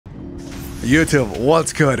YouTube,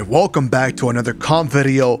 what's good? Welcome back to another comp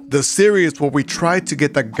video, the series where we tried to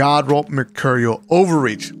get the God Roll Mercurial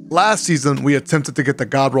Overreach. Last season, we attempted to get the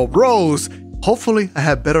God Roll Rose. Hopefully, I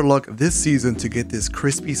have better luck this season to get this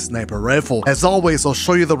crispy sniper rifle. As always, I'll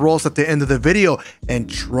show you the rolls at the end of the video, and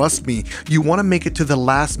trust me, you want to make it to the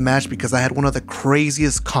last match because I had one of the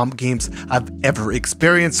craziest comp games I've ever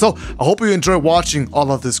experienced. So, I hope you enjoy watching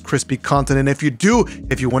all of this crispy content, and if you do,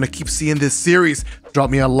 if you want to keep seeing this series,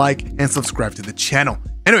 drop me a like and subscribe to the channel.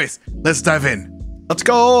 Anyways, let's dive in. Let's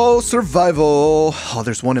go! Survival! Oh,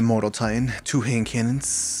 there's one Immortal Titan, 2 hand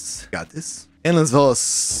cannons. Got this. Endless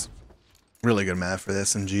Velos. Really good map for the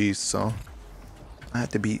SMGs, so I have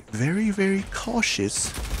to be very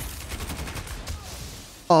cautious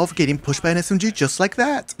of getting pushed by an SMG just like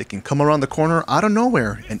that. They can come around the corner out of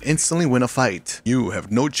nowhere and instantly win a fight. You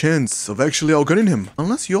have no chance of actually outgunning him,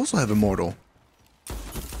 unless you also have Immortal.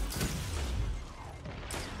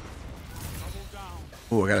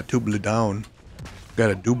 Oh, I got a double down. Got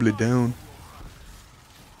a double down.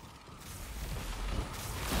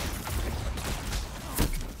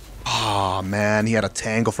 Oh man, he had a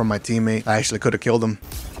tangle from my teammate. I actually could have killed him.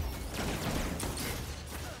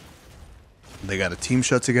 They got a team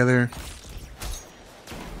shot together.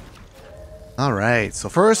 Alright, so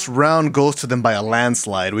first round goes to them by a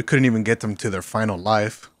landslide. We couldn't even get them to their final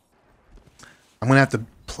life. I'm gonna have to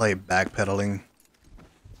play backpedaling.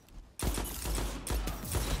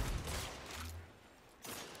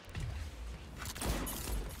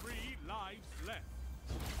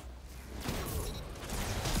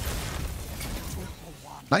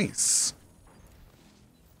 Nice.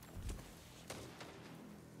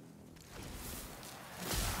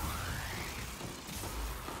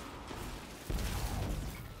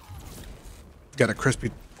 Got a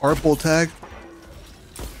crispy IFrostBolt tag.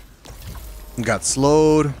 Got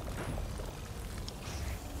slowed.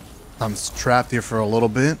 I'm trapped here for a little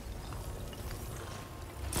bit.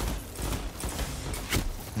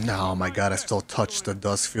 Oh my god, I still touched the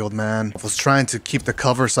dust field, man. I was trying to keep the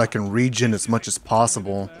cover so I can regen as much as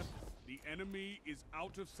possible.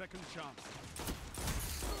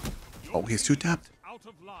 Oh, he's 2-tapped?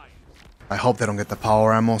 I hope they don't get the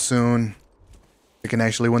power ammo soon. They can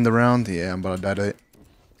actually win the round. Yeah, I'm about to die to it.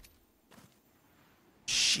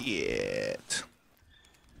 Shit.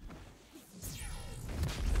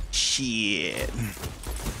 Shit.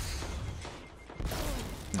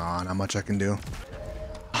 Nah, not much I can do.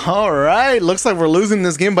 Alright, looks like we're losing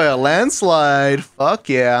this game by a landslide. Fuck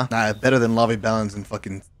yeah. Nah, better than lobby balance in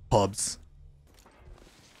fucking pubs.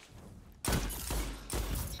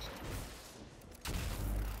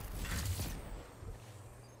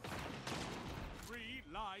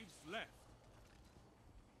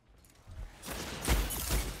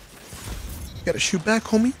 Gotta shoot back,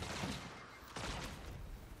 homie.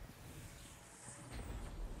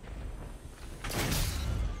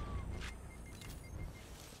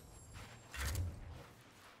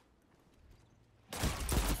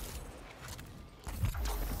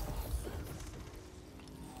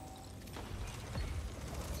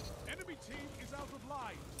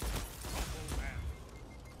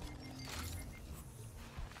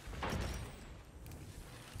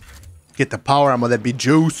 Get the power ammo, that'd be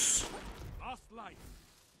juice.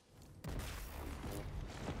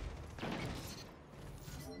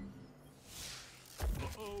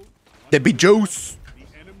 That'd be juice.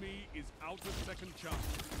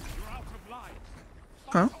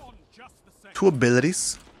 Huh? 2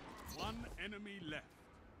 abilities.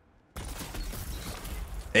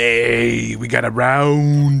 Hey, we got a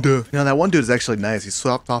round. You know, that one dude is actually nice. He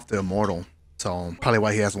swapped off the Immortal. So, probably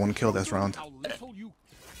why he has 1 kill this round.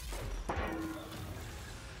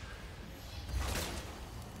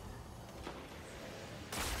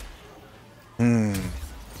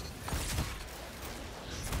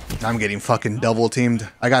 I'm getting fucking double teamed.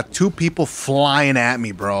 I got 2 people flying at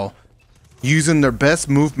me, bro. Using their best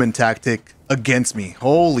movement tactic against me.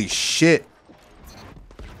 Holy shit.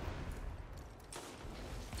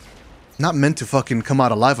 Not meant to fucking come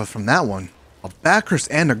out alive from that one. A backers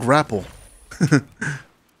and a grapple.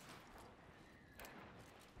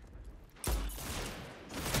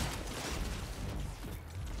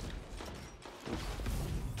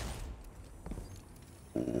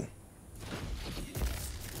 Ooh.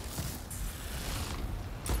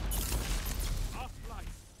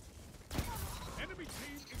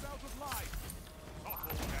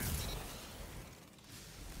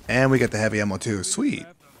 And we get the heavy ammo too. Sweet.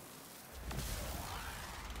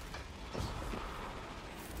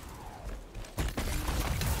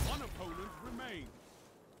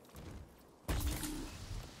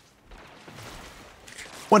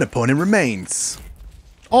 One opponent remains.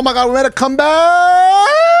 Oh my god, we made a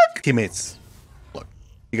comeback! Teammates, look,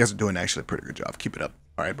 you guys are doing actually a pretty good job. Keep it up.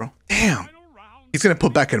 All right, bro. Damn. He's gonna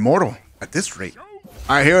put back Immortal at this rate.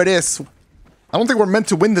 All right, here it is. I don't think we're meant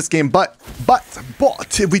to win this game, but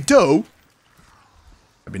if we do,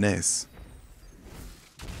 that'd be nice.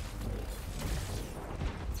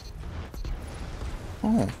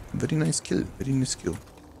 Oh, very nice kill. Very nice kill.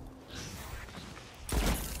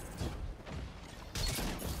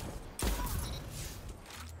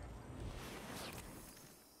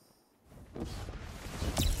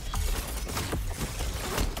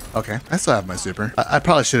 Okay, I still have my super. I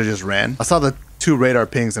probably should have just ran. I saw the 2 radar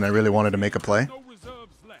pings and I really wanted to make a play. No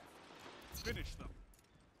reserves left. Finish them.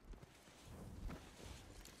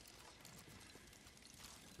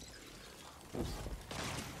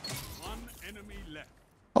 One enemy left.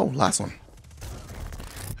 Oh, last one.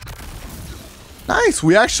 Nice,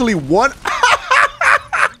 we actually won.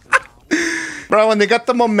 Bro, when they got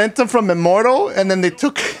the momentum from Immortal and then they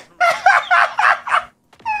took...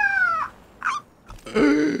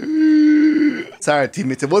 Sorry,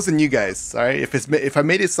 teammates. It wasn't you guys. All right. If I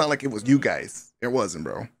made it sound like it was you guys, it wasn't,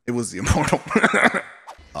 bro. It was the Immortal.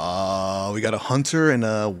 We got a Hunter and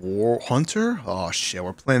a War Hunter. Oh shit,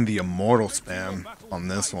 we're playing the Immortal spam on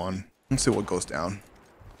this one. Let's see what goes down.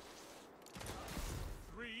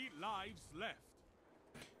 3 lives left.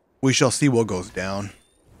 We shall see what goes down.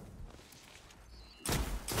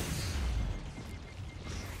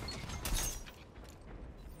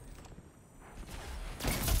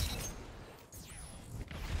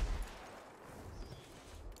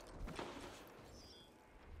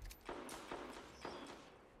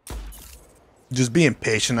 Just being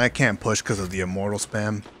patient. I can't push because of the Immortal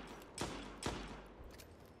spam.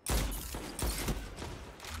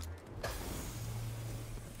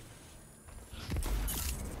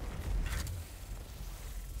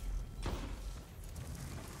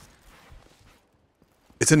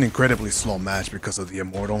 It's an incredibly slow match because of the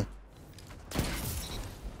Immortal.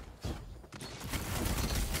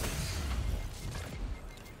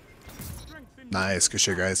 Nice, good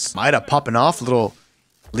shit, guys. Mida popping off, little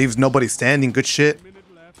leaves nobody standing. Good shit. Minute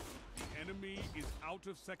left. The enemy is out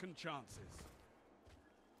of second chances.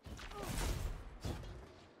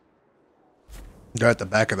 They're at the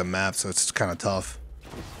back of the map, so it's kind of tough.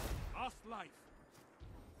 Last life.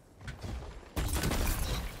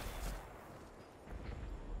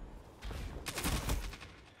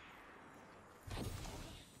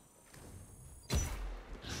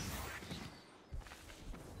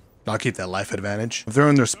 I'll keep that life advantage. If they're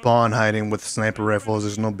in their spawn hiding with sniper rifles,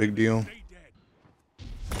 there's no big deal. Stay dead.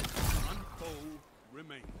 One foe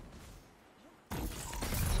remains.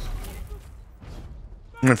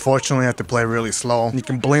 Unfortunately, I have to play really slow. You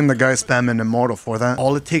can blame the guy spamming Immortal for that.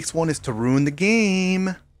 All it takes one is to ruin the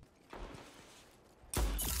game.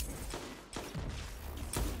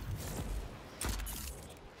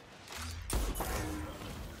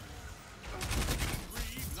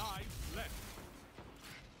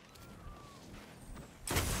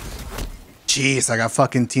 Jeez, I got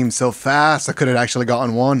fucking teamed so fast. I could have actually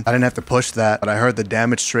gotten one. I didn't have to push that, but I heard the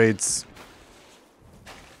damage trades.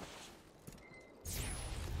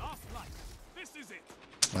 Last life. This is it.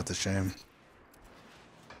 That's a shame.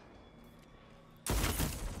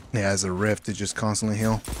 He has a rift to just constantly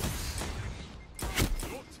heal.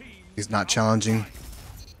 Your team. He's not challenging.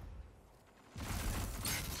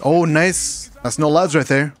 Oh, nice. That's no lives right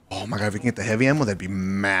there. Oh my god, if we can get the heavy ammo, that'd be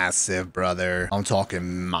massive, brother. I'm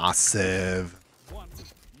talking massive. 1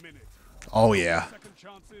 minute. Oh, yeah. Second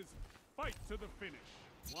chances. Fight to the finish.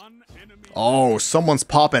 One enemy. Oh, someone's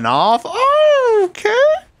popping off. Oh, okay.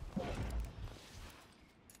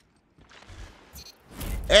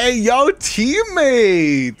 Hey, yo,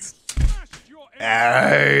 teammates. Smash your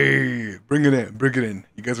enemy. Hey, bring it in. Bring it in.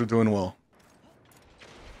 You guys are doing well.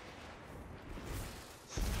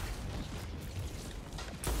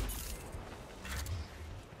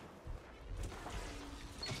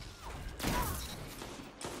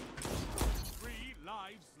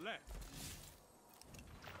 Left.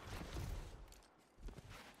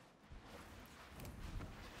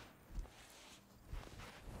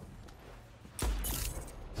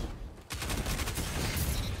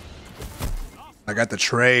 I got the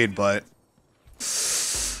trade, but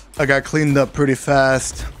I got cleaned up pretty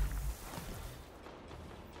fast.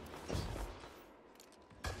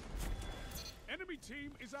 Enemy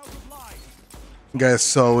team is out of line. You guys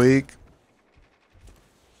so weak.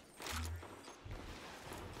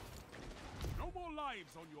 No more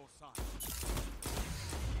lives on your side.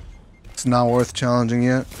 It's not worth challenging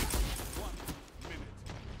yet. 1 minute.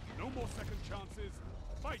 No more second chances.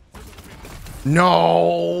 Fight to the finish.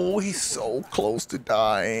 No, he's so close to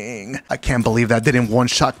dying. I can't believe that didn't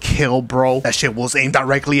one-shot kill, bro. That shit was aimed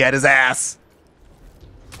directly at his ass.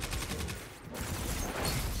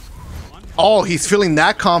 Oh, he's feeling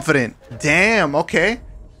that confident. Damn, okay.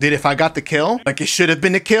 Did if I got the kill, like it should have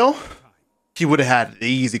been a kill, he would have had the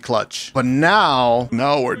easy clutch. But now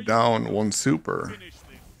we're down 1 super.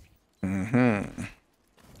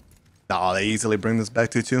 Oh, they easily bring this back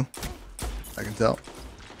to 2. I can tell.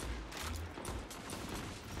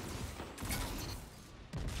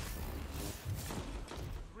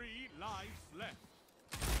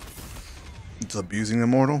 It's abusing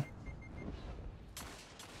Immortal.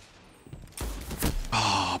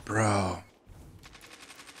 Oh, bro.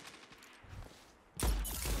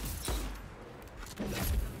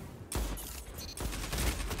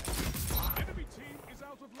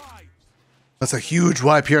 That's a huge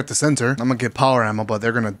wipe here at the center. I'm gonna get power ammo, but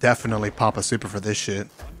they're gonna definitely pop a super for this shit.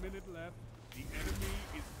 1 minute left. The enemy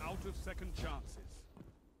is out of second chances.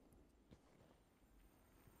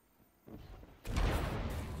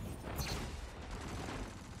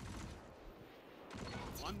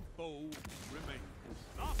 One foe remains.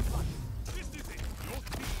 Last fight. This is it. Your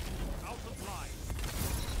team is out of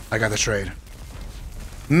lives. I got the trade.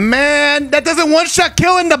 Man, that doesn't one-shot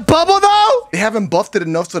kill in the bubble, though? They haven't buffed it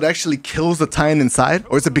enough so it actually kills the Titan inside?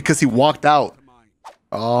 Or is it because he walked out?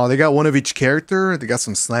 Oh, they got one of each character. They got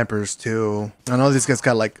some snipers, too. I know these guys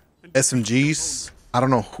got, like, SMGs. I don't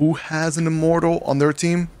know who has an Immortal on their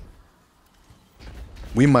team.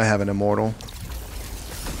 We might have an Immortal.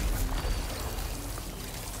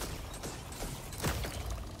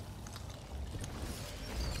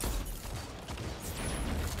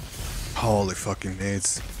 Holy fucking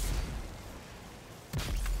nades.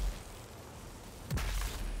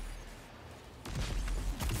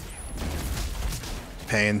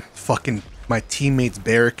 Pain. Fucking my teammate's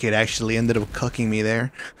barricade actually ended up cucking me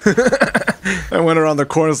there. I went around the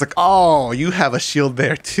corner, it's like, oh, you have a shield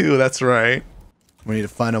there too, that's right. We need to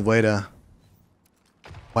find a way to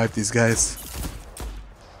wipe these guys.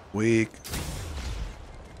 Weak.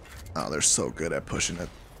 Oh, they're so good at pushing it.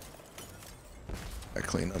 Got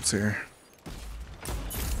cleanups here.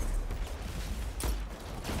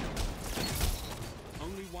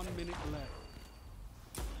 Only 1 minute left.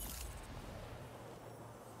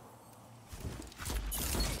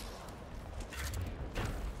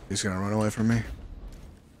 He's gonna run away from me.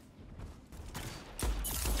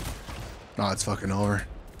 Oh, it's fucking over.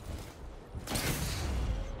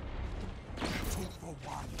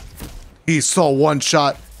 He saw one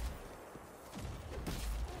shot.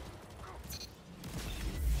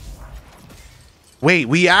 Wait,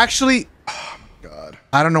 we actually... Oh my god.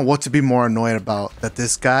 I don't know what to be more annoyed about. That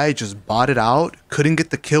this guy just bought it out, couldn't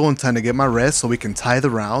get the kill in time to get my rest so we can tie the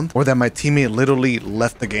round, or that my teammate literally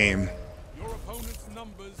left the game. Your opponent's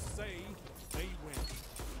numbers say they win.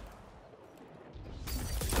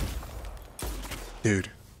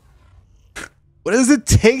 Dude. What does it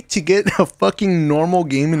take to get a fucking normal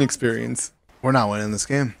gaming experience? We're not winning this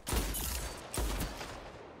game.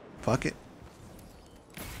 Fuck it.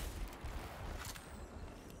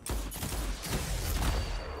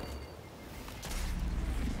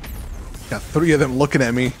 Got 3 of them looking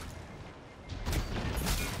at me.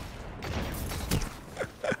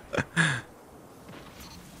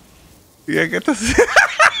 Yeah, get this.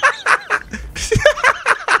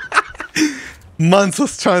 Mans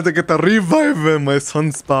was trying to get the revive and my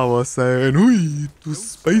Sunspa was saying, "Oi, too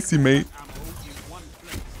spicy, mate."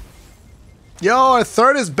 Yo, our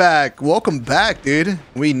third is back. Welcome back, dude.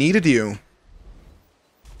 We needed you.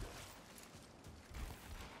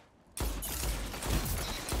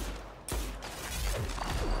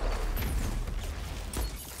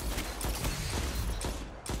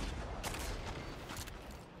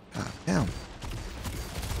 God damn.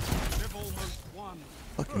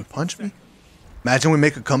 Fucking punch me. Imagine we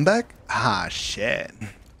make a comeback? Ah, shit.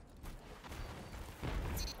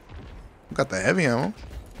 Got the heavy ammo.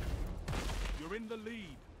 You're in the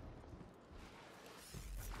lead.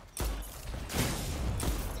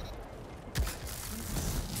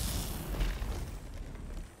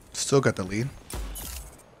 Still got the lead.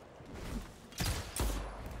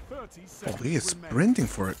 30 Oh, seconds he is remain. sprinting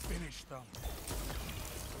for it. Finish them.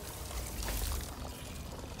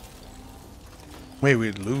 Wait,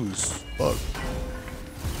 we'd lose. Fuck.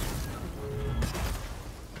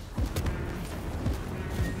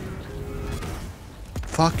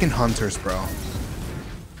 Fucking hunters, bro.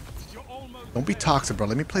 You're almost Don't be toxic, bro.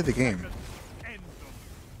 Let me play the game. end them.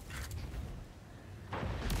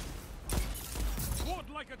 Squad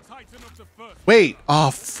like a titan of the first. Wait.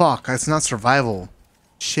 Oh, fuck. It's not survival.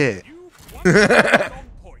 Shit. You've won on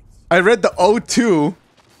points. I read the O2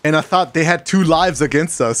 and I thought they had 2 lives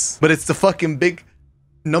against us, but it's the fucking big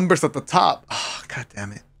numbers at the top. Oh, god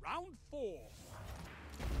damn it. Round 4.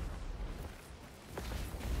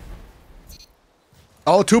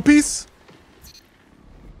 Oh, 2-piece?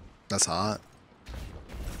 That's hot.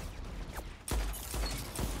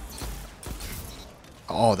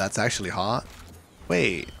 Oh, that's actually hot.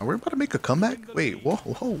 Wait, are we about to make a comeback? Wait, whoa,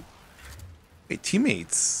 whoa. Wait,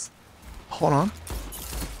 teammates. Hold on.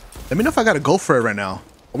 Let me know if I gotta go for it right now.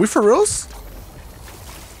 Are we for reals?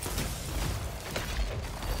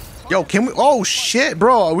 Yo, can we? Oh shit,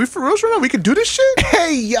 bro. Are we for reals right now? We can do this shit?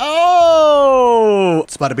 Hey, yo!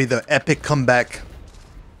 It's about to be the epic comeback.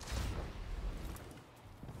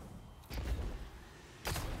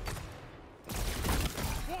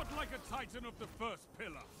 Fought like a titan of the first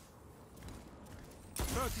pillar.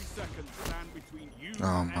 30 seconds stand between you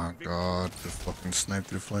Oh and my victory. god, the fucking snipe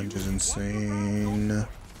through flange is insane.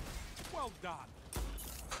 Well done.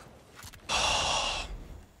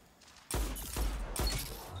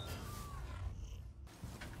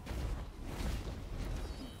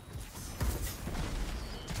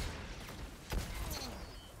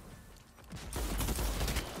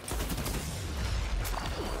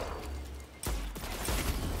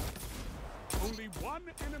 Only one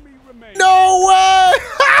enemy remains. No way!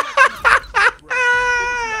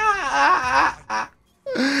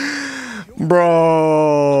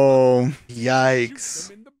 Bro, yikes.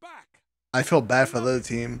 Them in the back. I feel bad for the other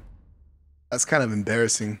team. That's kind of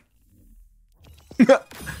embarrassing.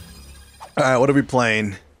 Alright, what are we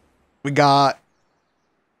playing? We got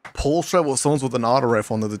pole shot with someone with an auto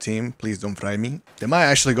rifle on the other team. Please don't fry me. They might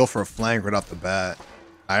actually go for a flank right off the bat.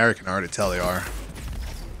 I can already tell they are.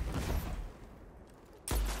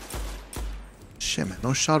 Shit, man.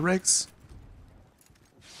 No shot regs?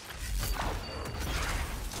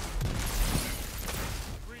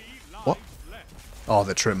 What? Oh,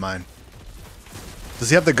 the trip mine. Does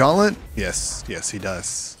he have the gauntlet? Yes. Yes, he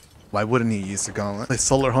does. Why wouldn't he use the gauntlet? Like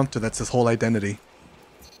Solar Hunter, that's his whole identity.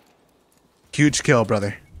 Huge kill,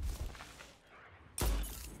 brother.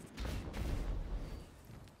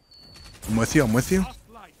 I'm with you, I'm with you.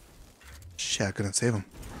 Shit, I couldn't save him.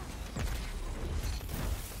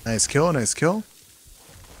 Nice kill, nice kill.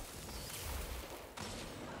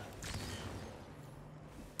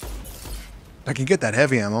 I can get that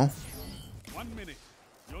heavy ammo. 1 minute.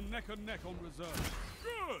 You're neck and neck on reserve.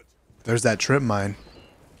 Good. There's that trip mine.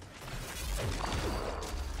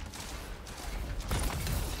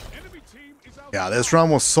 Enemy team is out. Yeah, this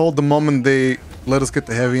round was sold the moment they let us get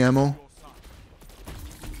the heavy ammo.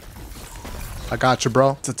 I got you,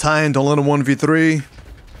 bro. It's a tie-in. Don't let him 1v3.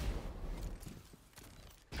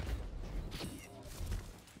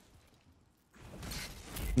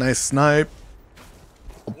 Nice snipe.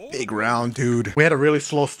 A big round, dude. We had a really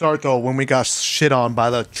slow start, though, when we got shit on by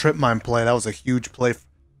the trip mine play. That was a huge play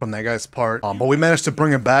from that guy's part. But we managed to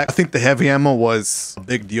bring it back. I think the heavy ammo was a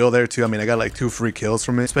big deal there, too. I mean, I got like 2 free kills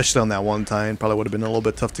from it, especially on that one time. Probably would have been a little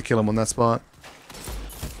bit tough to kill him on that spot.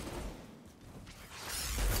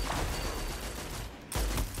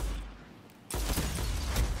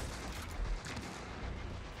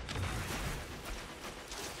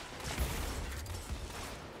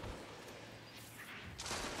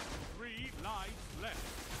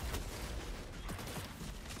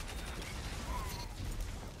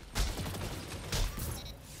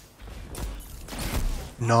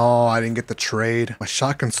 No, I didn't get the trade. My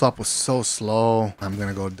shotgun swap was so slow. I'm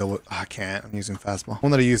gonna go double. Oh, I can't. I'm using fastball. I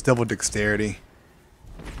wanted to use double dexterity.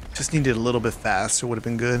 Just needed a little bit faster. Would have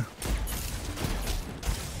been good.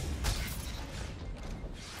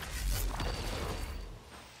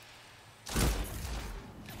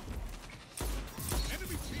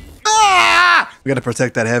 Ah! We gotta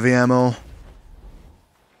protect that heavy ammo.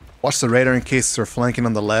 Watch the radar in case they're flanking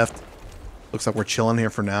on the left. Looks like we're chilling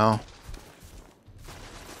here for now.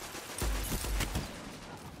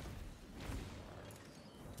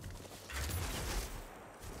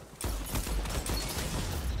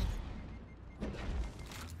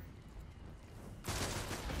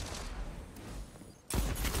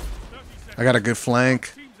 I got a good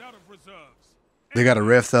flank. They got a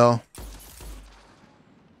rift though.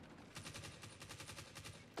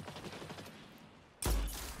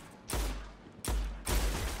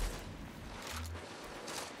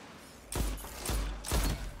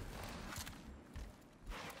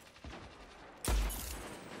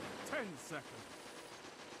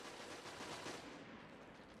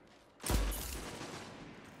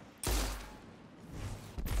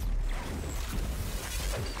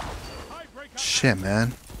 Shit,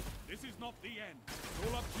 man. This is not the end. It's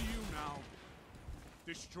all up to you now.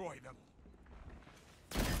 Destroy them.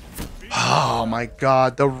 Oh my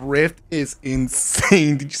god, the rift is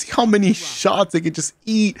insane. Did you see how many shots they could just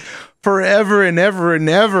eat forever and ever and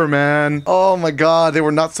ever, man? Oh my god, they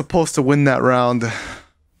were not supposed to win that round. I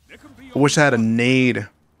wish I had a nade.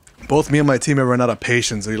 Both me and my teammate ran out of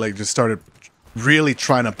patience. We like just started really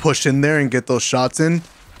trying to push in there and get those shots in,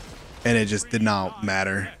 and it just did not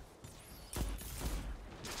matter.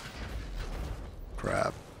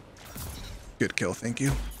 Crap. Good kill, thank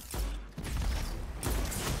you.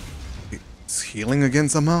 It's healing again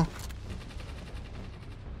somehow.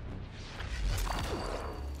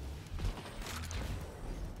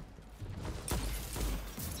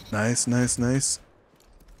 Nice, nice, nice.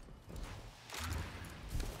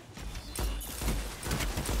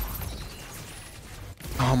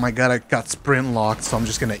 Oh my god, I got sprint locked, so I'm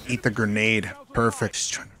just gonna eat the grenade. Perfect.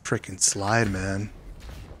 Just trying to freaking slide, man.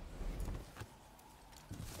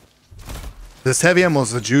 This heavy ammo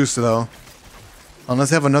is the juice, though.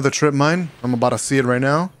 Unless I have another trip mine. I'm about to see it right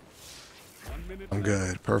now. I'm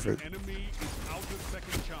good. Perfect.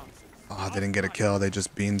 Oh, they didn't get a kill. They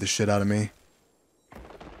just beamed the shit out of me.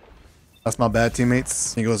 That's my bad,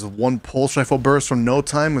 teammates. He goes, one pulse rifle burst from no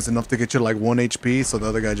time was enough to get you like 1 HP, so the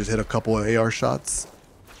other guy just hit a couple of AR shots.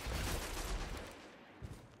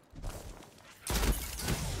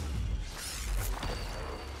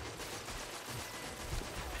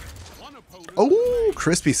 Oh,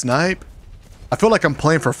 crispy snipe. I feel like I'm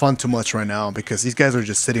playing for fun too much right now because these guys are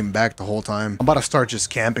just sitting back the whole time. I'm about to start just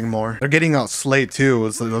camping more. They're getting out slayed too.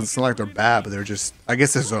 It's not like they're bad, but they're just, I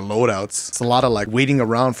guess it's their loadouts. It's a lot of like waiting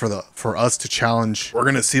around for us to challenge. We're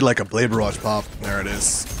gonna see like a blade barrage pop. There it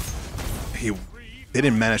is. He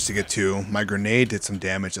didn't manage to get 2. My grenade did some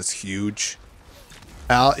damage. That's huge.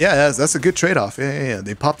 Yeah, that's a good trade-off. Yeah.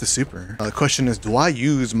 They popped the super. The question is, do I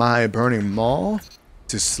use my burning maul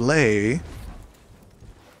to slay?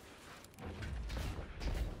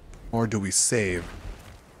 Or do we save?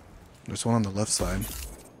 There's one on the left side.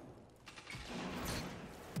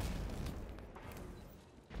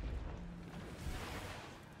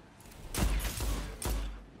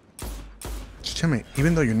 Just tell me,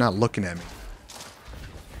 even though you're not looking at me.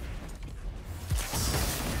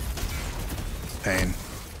 Pain.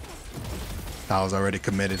 I was already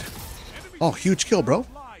committed. Oh, huge kill, bro.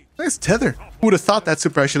 Nice tether. Who would have thought that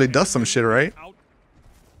super actually does some shit, right?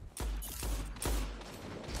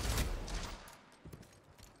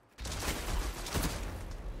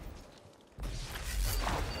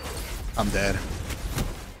 I'm dead.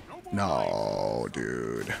 No,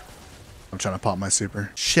 dude. I'm trying to pop my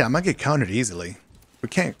super. Shit, I might get countered easily.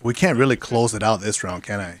 We can't really close it out this round,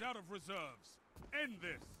 can I?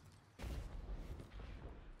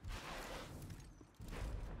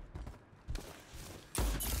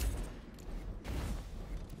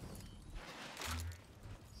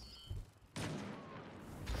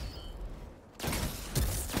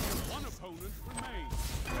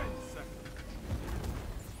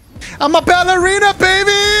 I'm a ballerina,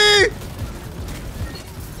 baby!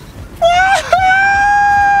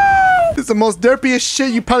 This is the most derpiest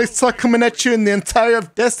shit you probably saw coming at you in the entire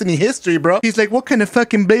of Destiny history, bro. He's like, what kind of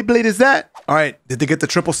fucking Beyblade is that? All right, did they get the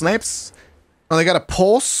triple snipes? Oh, they got a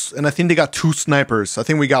pulse, and I think they got 2 snipers. I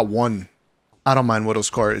think we got 1. I don't mind Widow's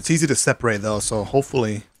Court. It's easy to separate, though, so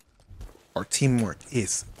hopefully our teamwork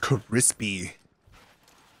is crispy.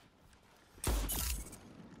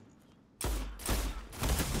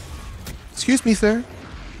 Excuse me, sir.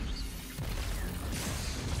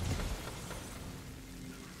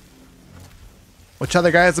 Which other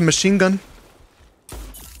guy has a machine gun?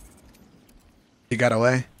 He got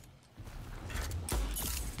away.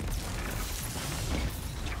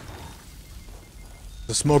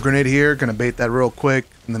 The smoke grenade here, gonna bait that real quick,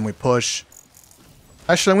 and then we push.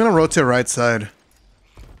 Actually, I'm gonna rotate right side.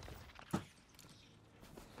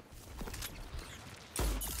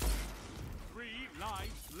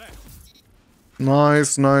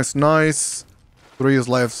 Nice, nice, nice. 3 is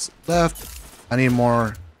lives left. I need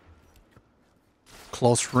more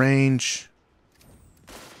close range.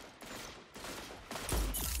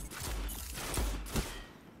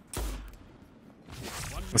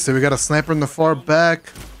 Let's see, we got a sniper in the far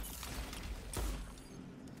back.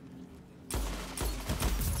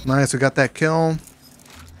 Nice, we got that kill.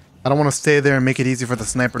 I don't want to stay there and make it easy for the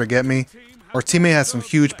sniper to get me. Our teammate has some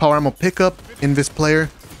huge power ammo pickup in this player.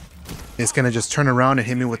 It's gonna just turn around and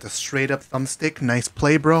hit me with a straight up thumbstick. Nice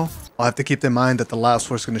play, bro. I'll have to keep in mind that the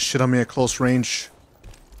last one's gonna shit on me at close range.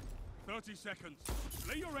 30 seconds.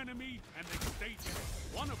 Slay your enemy and extinct.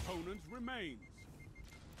 1 opponent remains.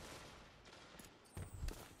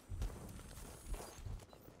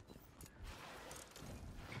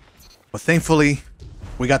 But thankfully,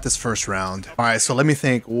 We got this first round. All right, so let me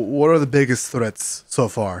think. What are the biggest threats so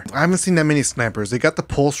far? I haven't seen that many snipers. They got the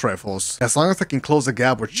pulse rifles. As long as I can close the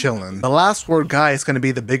gap, we're chilling. The last word guy is going to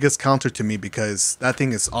be the biggest counter to me because that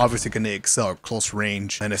thing is obviously going to excel at close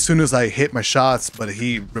range. And as soon as I hit my shots, but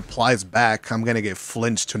he replies back, I'm going to get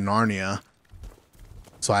flinched to Narnia.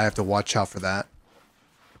 So I have to watch out for that.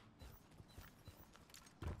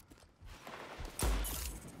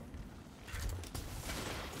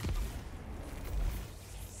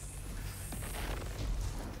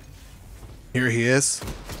 Here he is.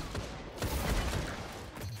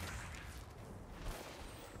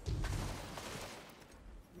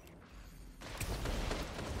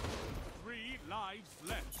 Three lives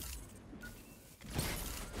left.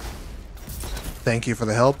 Thank you for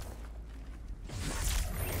the help.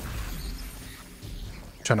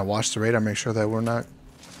 Trying to watch the radar, make sure that we're not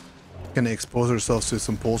going to expose ourselves to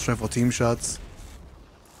some pulse rifle team shots.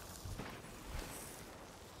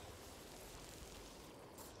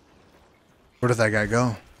 Where did that guy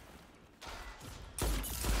go?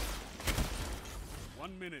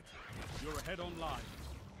 1 minute. You're ahead on live.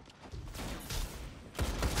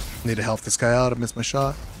 Need to help this guy out. I missed my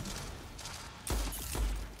shot.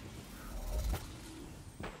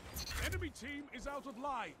 Enemy team is out of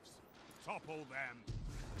lives. Topple them.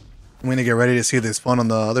 I'm going to get ready to see this fun on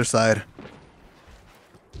the other side.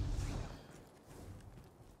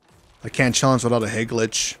 I can't challenge without a head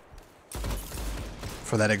glitch.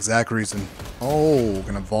 For that exact reason. Oh,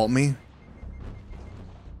 gonna vault me?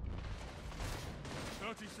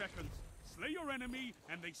 30 seconds. Slay your enemy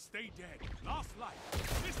and they stay dead. Last life.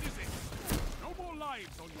 This is it. No more lives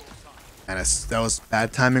on your side. And that was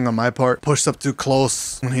bad timing on my part. Pushed up too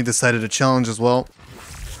close when he decided to challenge as well.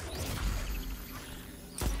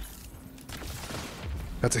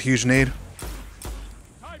 That's a huge nade.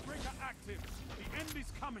 Tiebreaker active. The end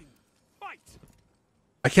is coming. Fight.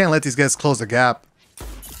 I can't let these guys close the gap.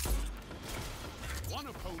 One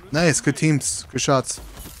opponent. Nice, good teams, good shots.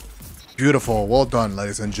 Beautiful, well done,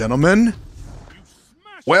 ladies and gentlemen. You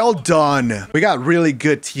smash. Well done. We got really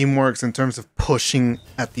good teamwork in terms of pushing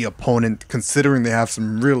at the opponent, considering they have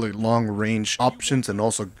some really long range options and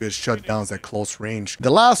also good shutdowns at close range. The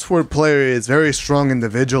last word player is very strong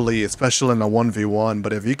individually, especially in a 1v1,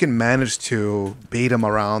 but if you can manage to bait him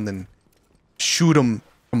around and shoot him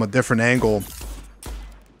from a different angle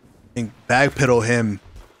and backpedal him,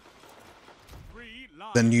 Three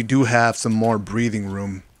lives. then you do have some more breathing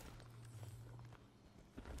room.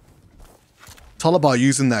 It's all about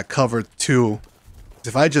using that cover too.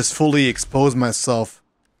 If I just fully expose myself,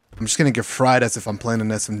 I'm just gonna get fried as if I'm playing an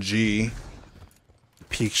SMG.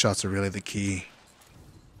 Peak shots are really the key.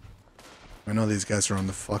 I know these guys are on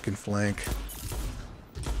the fucking flank.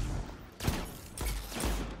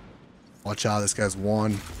 Watch out, this guy's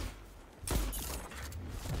one.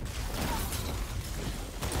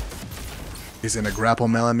 He's gonna grapple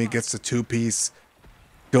mail at me, gets the 2-piece,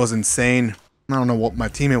 goes insane. I don't know what my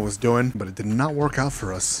teammate was doing, but it did not work out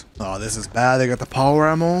for us. Oh, this is bad. They got the power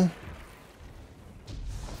ammo.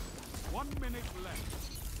 1 minute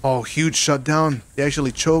left. Oh, huge shutdown. He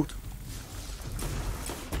actually choked.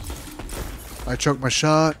 I choked my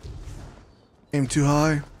shot. Aim too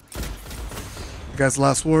high. Guy's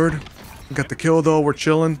last word. We got the kill though. We're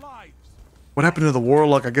chilling. Lives. What happened to the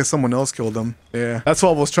warlock? I guess someone else killed him. Yeah, that's what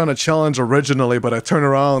I was trying to challenge originally, but I turn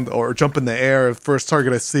around or jump in the air. First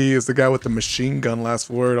target I see is the guy with the machine gun last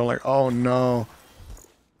word. I'm like, oh no.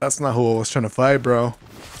 That's not who I was trying to fight, bro.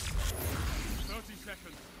 30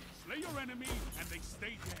 seconds. Slay your enemy and they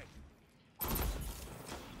stay dead.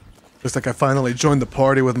 Looks like I finally joined the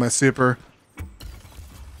party with my super.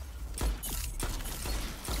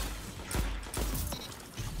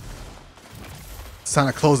 It's time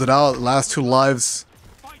to close it out. Last 2 lives.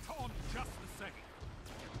 Fight on just a second.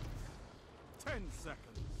 10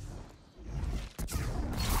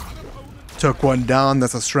 seconds. Took one down.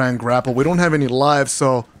 That's a strand grapple. We don't have any lives,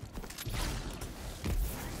 so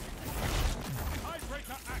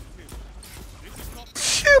Tiebreaker active. This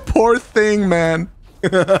is not poor thing, man.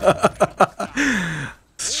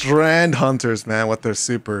 Strand hunters, man, with their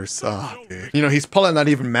supers. Oh, dude. You know, he's probably not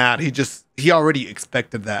even mad. He already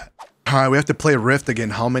expected that. All right, we have to play Rift again.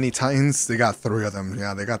 How many Titans? They got 3 of them.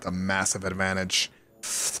 Yeah, they got the massive advantage.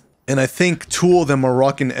 And I think 2 of them are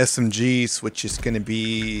rocking SMGs, which is going to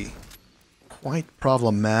be quite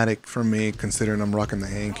problematic for me, considering I'm rocking the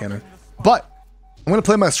hand cannon. But I'm going to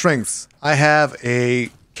play my strengths. I have a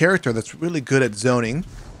character that's really good at zoning.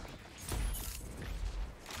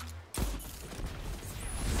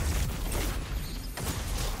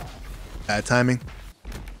 Bad timing.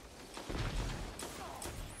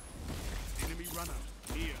 enemy runner.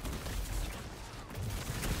 Near.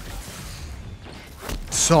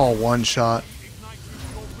 saw one shot.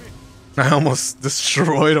 I almost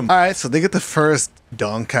destroyed him. All right, so they get the first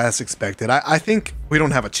dunk as expected. I think we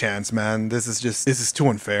don't have a chance, man. This is too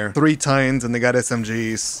unfair. 3 Titans and they got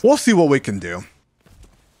SMGs. We'll see what we can do.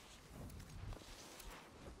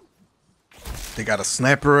 They got a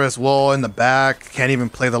sniper as well in the back. Can't even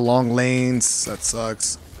play the long lanes. That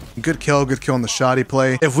sucks. Good kill on the shoddy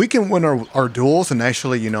play. If we can win our duels and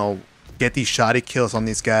actually, you know, get these shoddy kills on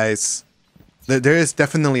these guys, there is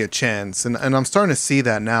definitely a chance. And I'm starting to see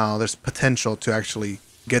that now. There's potential to actually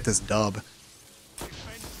get this dub.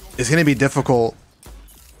 It's going to be difficult.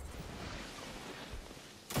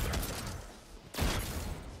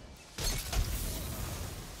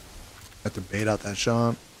 Have to bait out that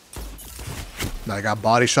shot. Now I got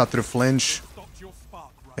body shot through flinch.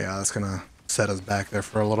 Yeah, that's going to set us back there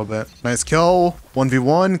for a little bit. Nice kill.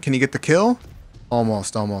 1v1. Can you get the kill?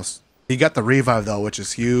 Almost. He got the revive though, which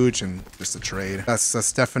is huge, and just a trade.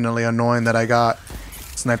 That's definitely annoying that I got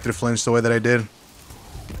sniped through flinch the way that I did.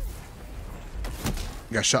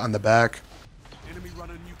 Got shot in the back. Enemy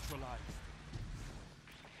runner neutralized.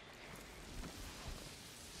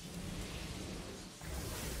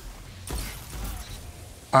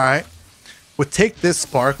 All right. We'll take this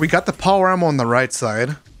spark. We got the power ammo on the right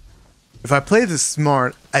side. If I play this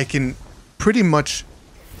smart, I can pretty much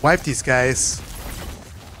wipe these guys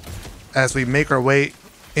as we make our way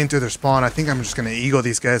into their spawn. I think I'm just going to ego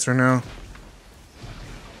these guys right now.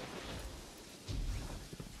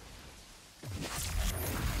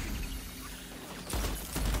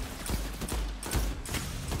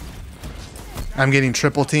 I'm getting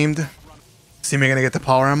triple teamed. See me gonna get the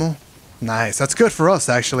power ammo? Nice. That's good for us,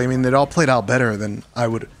 actually. I mean, it all played out better than I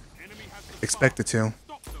would expect it to.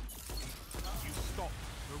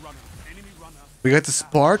 We got the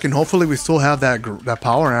spark, and hopefully we still have that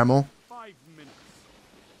power ammo.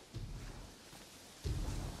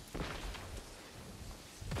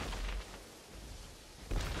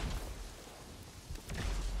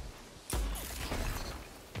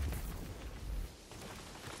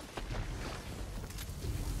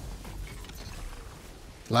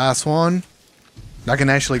 Last one. I can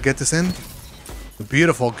actually get this in.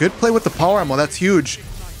 Beautiful. Good play with the power ammo. That's huge.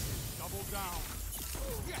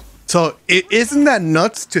 So, isn't that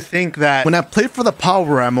nuts to think that when I played for the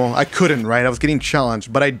power ammo, I couldn't, right? I was getting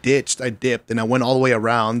challenged, but I dipped, and I went all the way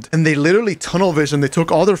around. And they literally tunnel vision. They took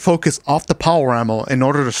all their focus off the power ammo in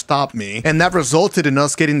order to stop me. And that resulted in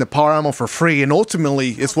us getting the power ammo for free. And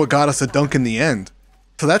ultimately, it's what got us a dunk in the end.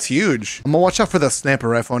 So that's huge. I'm gonna watch out for the sniper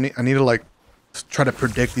rifle. I need to, like, try to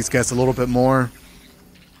predict these guys a little bit more.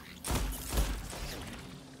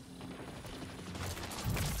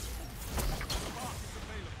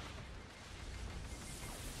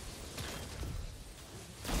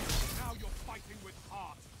 Now you're fighting with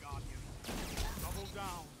heart, Guardian. Double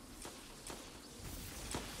down.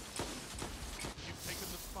 You've taken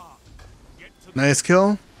the spark. Get to Nice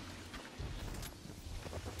kill.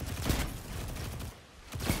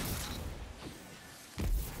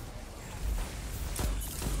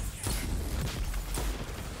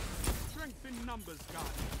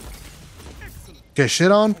 Okay,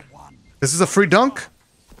 shit on. This is a free dunk.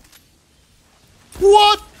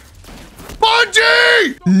 What?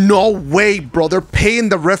 Bungie! No way, bro. They're paying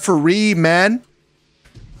the referee, man.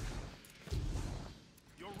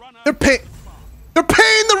 They're paying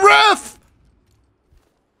the ref.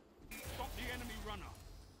 stop the enemy runner.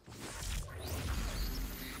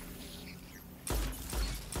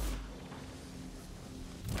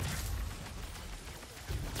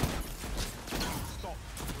 Stop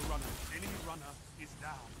the runner. Enemy runner is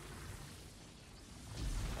down.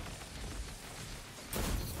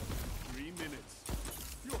 3 minutes.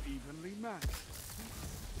 You're evenly matched.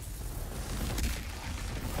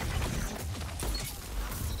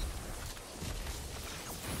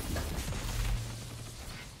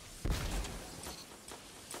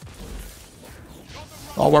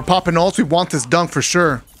 Oh, we're popping ults. We want this dunk for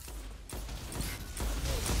sure.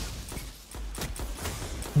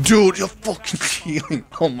 Dude, you're fucking healing.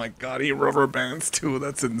 Oh my god, he rubber bands too.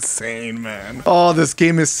 That's insane, man. Oh, this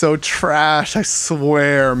game is so trash. I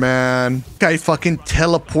swear, man. Guy fucking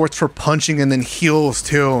teleports for punching and then heals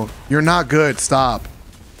too. You're not good. Stop.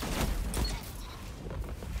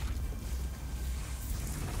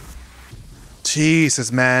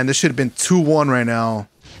 Jesus, man. This should have been 2-1 right now.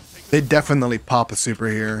 They definitely pop a super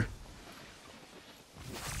here.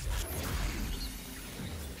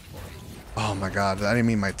 Oh my god, I didn't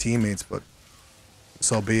mean my teammates, but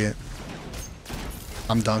so be it.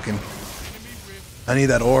 I'm dunking. I need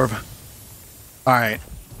that orb. Alright.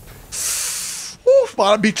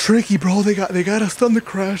 about to be tricky, bro. They got us Thunder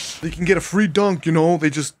Crash. They can get a free dunk, you know. They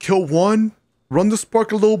just kill one, run the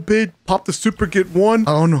spark a little bit, pop the super, get one.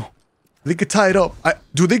 I don't know. They could tie it up.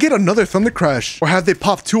 Do they get another Thunder Crash? Or have they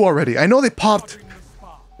popped two already? I know they popped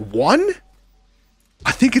one?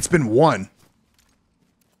 I think it's been one.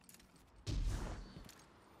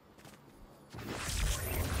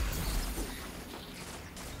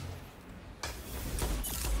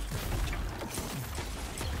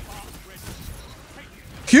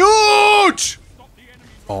 Huge!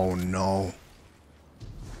 Oh no.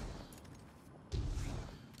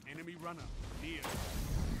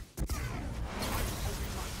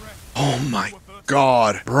 Oh my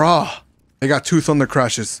god, bruh. They got two Thunder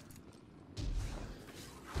Crashes.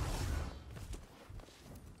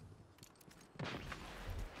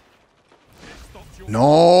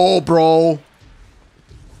 No, bro.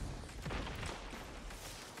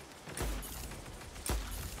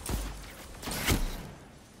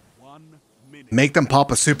 Make them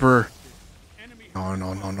pop a super. No,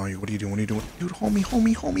 no, no, no. What are you doing? What are you doing? Dude, homie.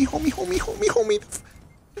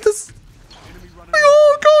 This.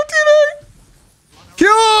 Oh, go, TNA!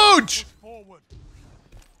 Huge!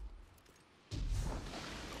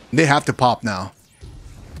 They have to pop now.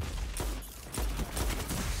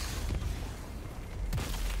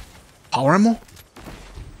 Power ammo?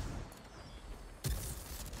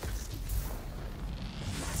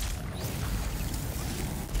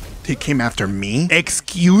 He came after me?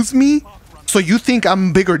 Excuse me? So you think I'm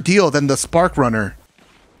a bigger deal than the Spark Runner?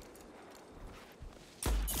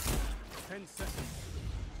 10 seconds.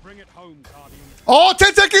 Bring it home, Guardian. Oh,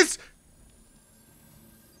 10 seconds!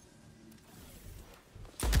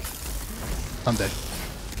 I'm dead.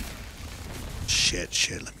 Shit.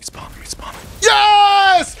 Let me spawn.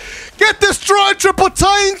 Yes! Get destroyed, Triple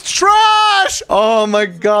Titans trash! Oh my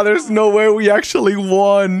god, there's no way we actually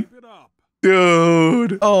won.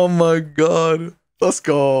 Dude. Oh my god. Let's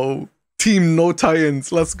go. Team No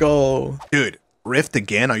Titans. Let's go. Dude, Rift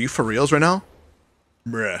again? Are you for reals right now?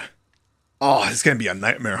 Bruh. Oh, it's gonna be a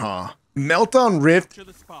nightmare, huh? Meltdown Rift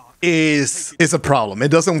is a problem. It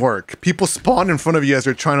doesn't work. People spawn in front of you as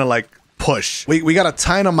they're trying to like push. We got a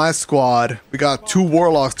Titan on my squad. We got 2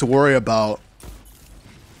 Warlocks to worry about.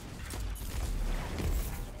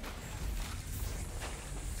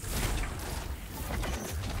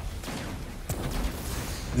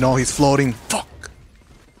 No, he's floating. Fuck.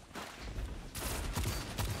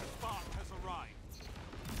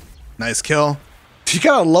 Nice kill. You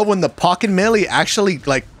gotta love when the pocket melee actually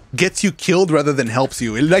like gets you killed rather than helps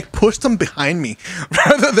you. It like pushed them behind me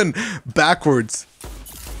rather than backwards.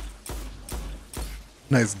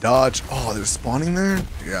 Nice dodge. Oh, they're spawning there?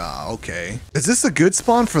 Yeah, okay. Is this a good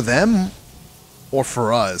spawn for them or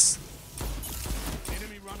for us?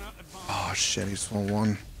 Oh shit, he's full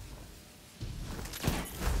one.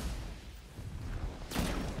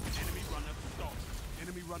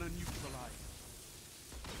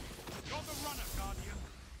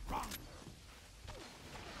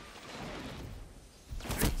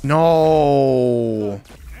 No.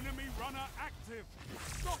 Enemy runner active.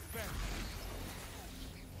 Stop them.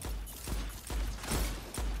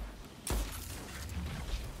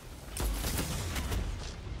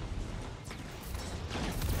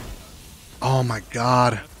 Oh my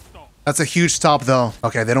god. That's a huge stop though.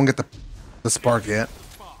 Okay, they don't get the spark yet.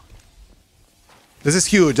 This is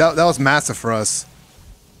huge. That was massive for us.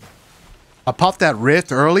 I popped that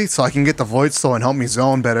rift early so I can get the void soul and help me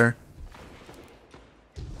zone better.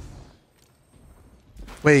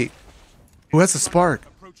 Wait, who has the spark?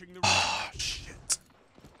 Oh, shit.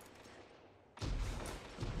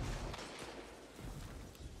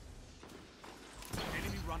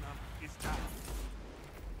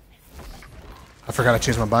 I forgot to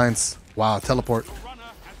change my binds. Wow, teleport.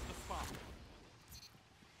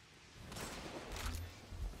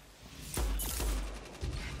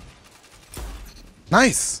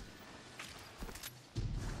 Nice.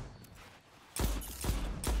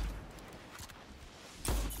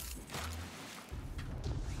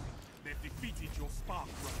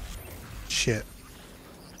 Shit.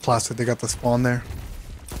 Plastic, they got the spawn there.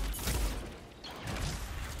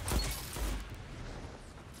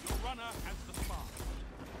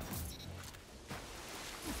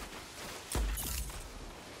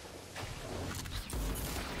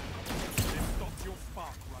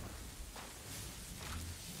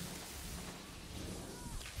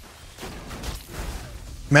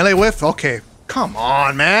 Melee whiff? Okay. Come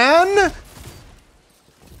on, man!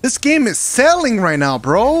 This game is selling right now,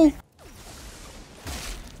 bro!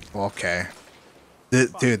 Okay.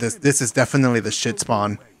 Dude, this is definitely the shit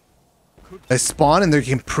spawn. They spawn and they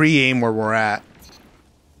can pre-aim where we're at.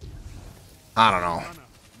 I don't know. Runner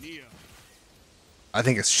near. I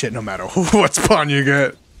think it's shit no matter what spawn you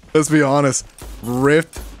get. Let's be honest.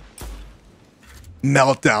 Rift.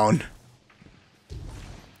 Meltdown.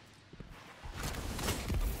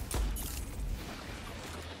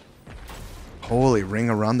 Holy ring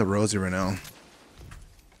around the rosy right now.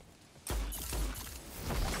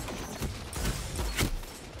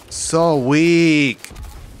 So weak.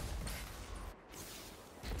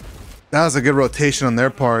 That was a good rotation on their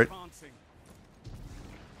part.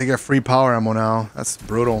 They get free power ammo now. That's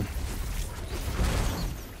brutal.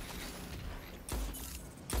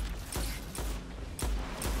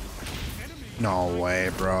 No way,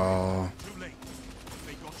 bro.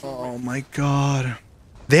 Oh my god.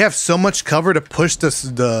 They have so much cover to push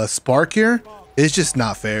the spark here. It's just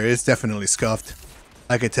not fair. It's definitely scuffed.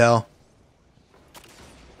 I could tell.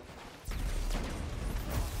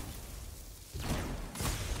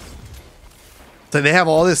 So they have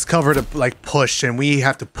all this cover to like push, and we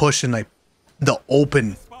have to push in like the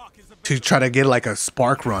open to try to get like a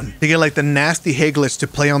spark run. To get like the nasty Higlets to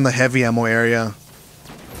play on the heavy ammo area.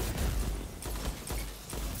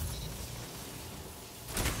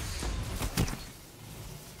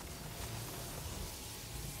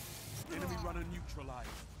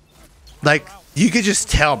 Like, you could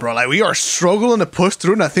just tell, bro. Like, we are struggling to push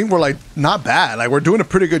through, and I think we're, like, not bad. Like, we're doing a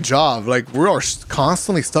pretty good job. Like, we are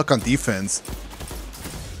constantly stuck on defense.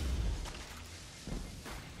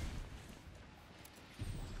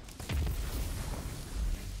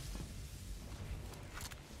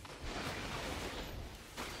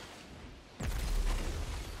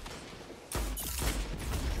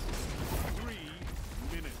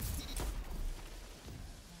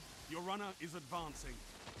 Your runner is advancing.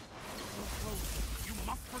 You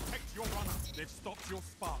must protect your runner. They've stopped your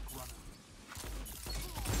spark runner.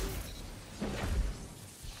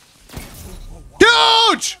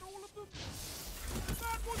 Huge!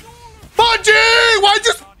 Fudgy! Why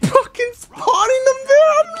just fucking spawning them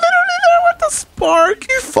there? I'm literally there with the spark.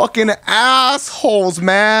 You fucking assholes,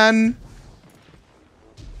 man.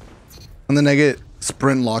 And then I get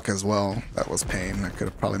sprint lock as well. That was pain. I could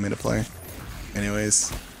have probably made a play.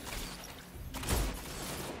 Anyways.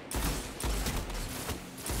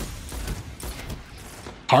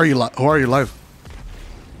 How are you who are you live?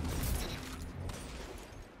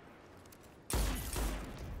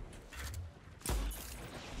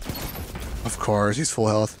 Of course, he's full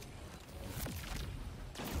health.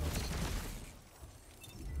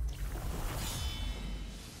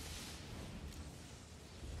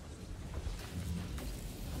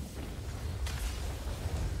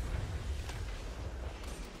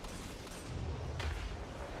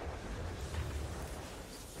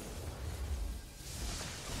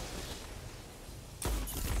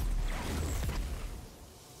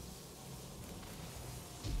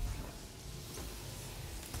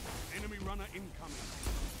 Enemy runner incoming.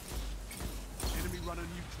 Enemy runner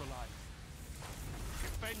neutralized.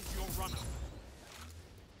 Defend your runner.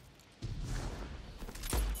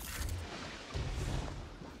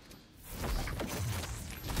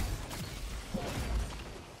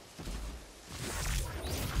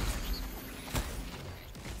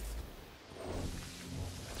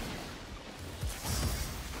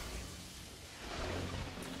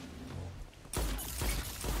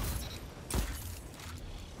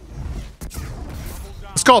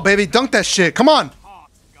 Let's go, baby. Dunk that shit. Come on.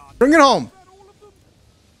 Bring it home.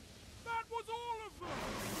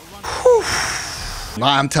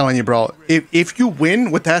 Nah, I'm telling you, bro. If you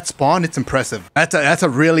win with that spawn, it's impressive. That's a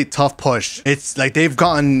really tough push. It's like they've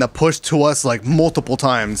gotten the push to us like multiple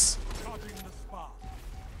times.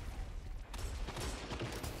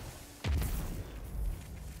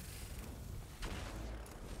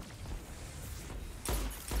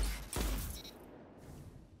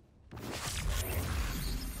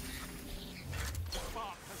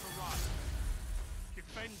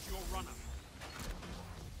 Defend your runner.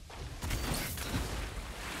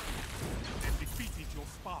 They've defeated your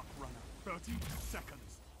spark runner. 30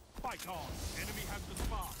 seconds. Fight on. Enemy has the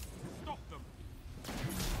spark. Stop them.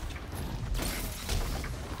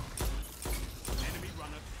 Enemy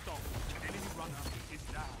runner stopped. Enemy runner is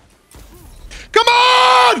down. Come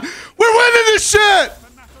on! We're winning this shit!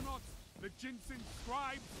 The ginseng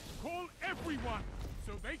scribes call everyone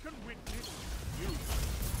so they can witness you.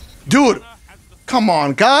 Dude, come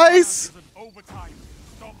on, guys. Overtime.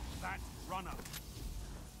 Stop that runner.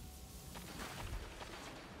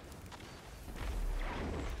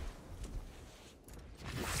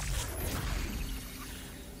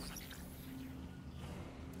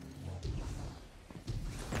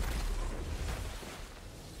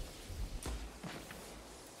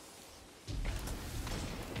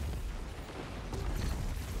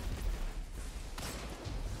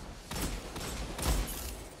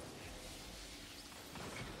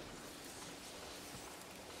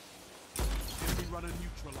 runner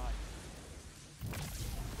neutralized.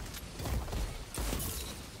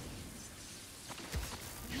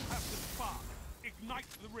 You have the spark. Ignite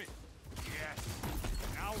the rift. Yes.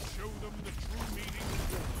 Now show them the true meaning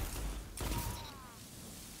of war.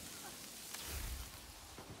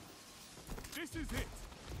 This is it.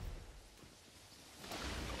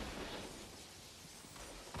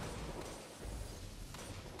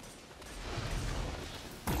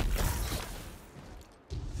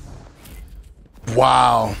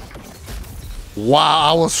 Wow.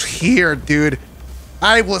 Wow, I was here, dude.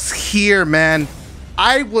 I was here, man.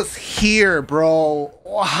 I was here, bro.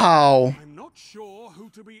 Wow. I'm not sure who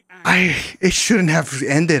to be angry. It shouldn't have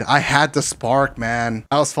ended. I had the spark, man.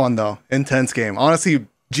 That was fun though. Intense game. Honestly,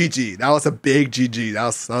 GG. That was a big GG.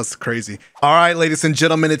 That was crazy. All right, ladies and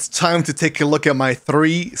gentlemen, it's time to take a look at my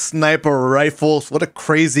 3 sniper rifles. What a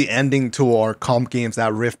crazy ending to our comp games.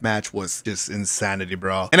 That Rift match was just insanity,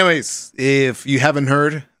 bro. Anyways, if you haven't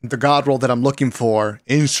heard, the god roll that I'm looking for,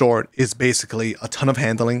 in short, is basically a ton of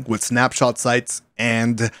handling with snapshot sights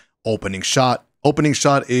and opening shot. Opening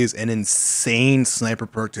shot is an insane sniper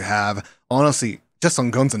perk to have. Honestly, just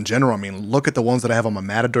on guns in general. I mean, look at the ones that I have on my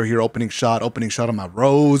Matador here. Opening shot on my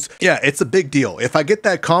Rose. Yeah, it's a big deal. If I get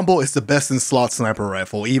that combo, it's the best in slot sniper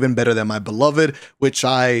rifle. Even better than my beloved, which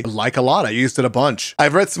I like a lot. I used it a bunch.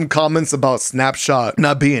 I've read some comments about snapshot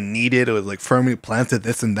not being needed or like firmly planted,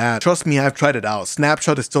 this and that. Trust me, I've tried it out.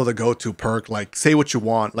 Snapshot is still the go-to perk. Like, say what you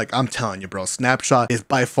want. Like, I'm telling you, bro, snapshot is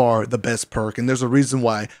by far the best perk. And there's a reason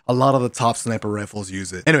why a lot of the top sniper rifles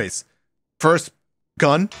use it. Anyways, first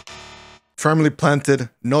gun. Firmly planted,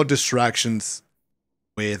 no distractions,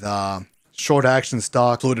 with short action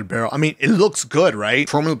stock, loaded barrel. I mean, it looks good, right?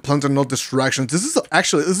 Firmly planted, no distractions. This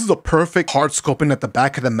is a perfect hard scoping at the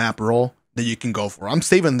back of the map roll that you can go for. I'm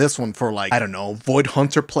saving this one for, like, I don't know, Void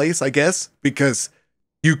Hunter place, I guess, because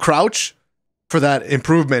you crouch for that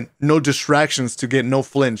improvement, no distractions to get no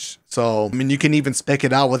flinch. So, I mean, you can even spec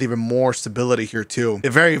it out with even more stability here too.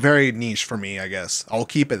 Very, very niche for me, I guess. I'll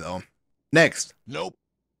keep it though. Next. Nope.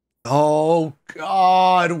 Oh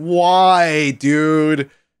God, why,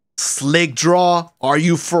 dude? Slick draw? Are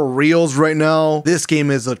you for reals right now? This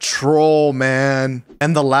game is a troll, man.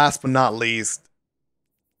 And the last but not least,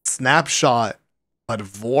 snapshot. But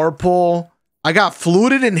Vorpal? I got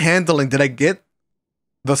fluted in handling. Did I get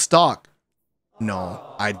the stock?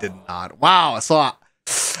 No, I did not. Wow, so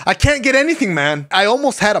I can't get anything, man. I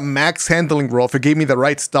almost had a max handling roll. If it gave me the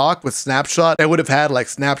right stock with snapshot, I would have had like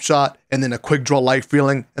snapshot and then a quick draw light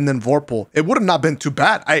feeling and then Vorpal. It would have not been too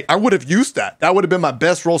bad. I would have used that. That would have been my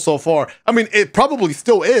best roll so far. I mean, it probably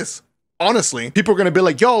still is. Honestly, people are going to be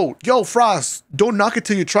like, yo, Frost, don't knock it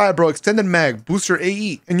till you try it, bro. Extended mag, boost your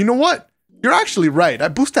AE. And you know what? You're actually right. I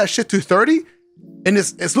boost that shit to 30 and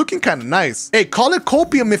it's looking kind of nice. Hey, call it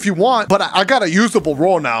copium if you want, but I got a usable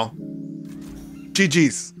roll now.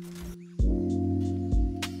 GG's.